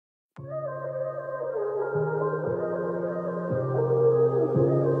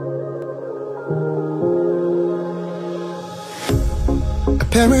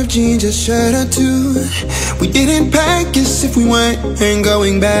Pair of jeans, a shirt or two. We didn't pack as if we weren't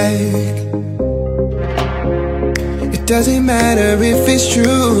going back. It doesn't matter if it's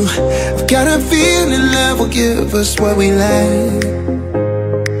true. I've got a feeling love will give us what we lack.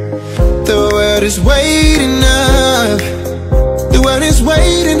 The world is waiting up. The world is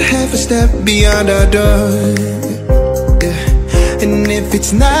waiting half a step beyond our door. Yeah. And if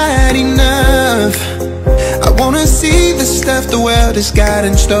it's not enough, I wanna see the stuff the world has got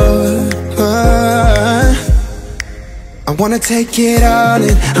in store. I wanna take it all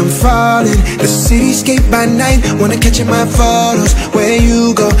in, I'm falling. The cityscape by night, wanna catch in my photos. Where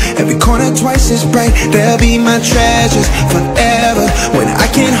you go, every corner twice as bright. They'll be my treasures forever. When I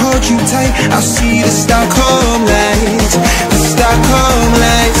can't hold you tight, I'll see the Stockholm lights. The Stockholm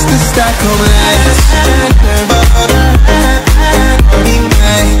lights, the Stockholm lights.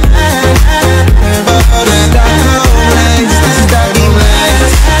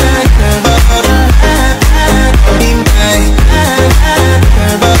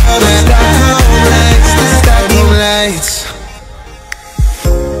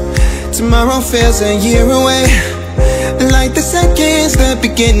 Tomorrow feels a year away, like the seconds, the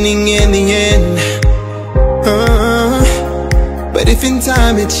beginning and the end. But if in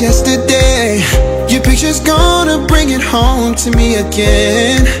time it's yesterday, your picture's gonna bring it home to me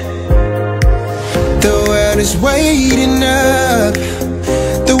again. The world is waiting up.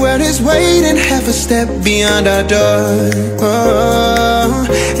 The world is waiting half a step beyond our door.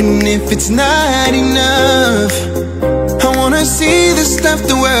 And if it's not enough, I wanna see the stuff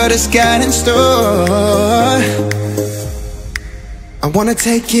the world has got in store. I wanna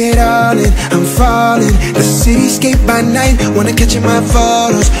take it all in, I'm falling. The cityscape by night, wanna catch in my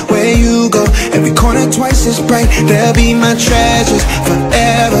photos. Where you go, every corner twice as bright. They'll be my treasures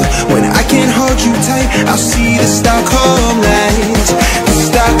forever. When I can't hold you tight, I'll see the Stockholm lights. The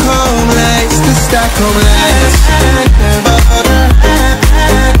Stockholm lights, the Stockholm lights.